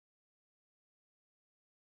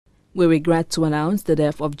We regret to announce the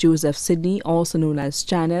death of Joseph Sidney, also known as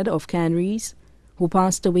Chaned of Canaries, who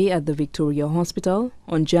passed away at the Victoria Hospital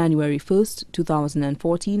on January 1st,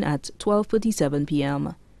 2014 at 12:37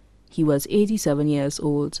 p.m. He was 87 years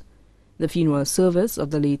old. The funeral service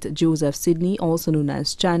of the late Joseph Sidney, also known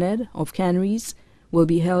as Chaned of Canaries, will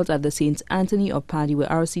be held at the St. Anthony of Padua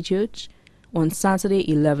RC Church on Saturday,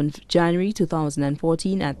 11th January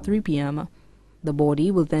 2014 at 3 p.m. The body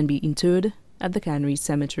will then be interred at the Canaries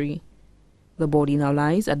Cemetery. The body now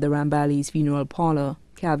lies at the Ramballi's Funeral Parlor,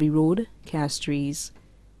 Calvi Road, Castries.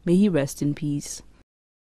 May he rest in peace.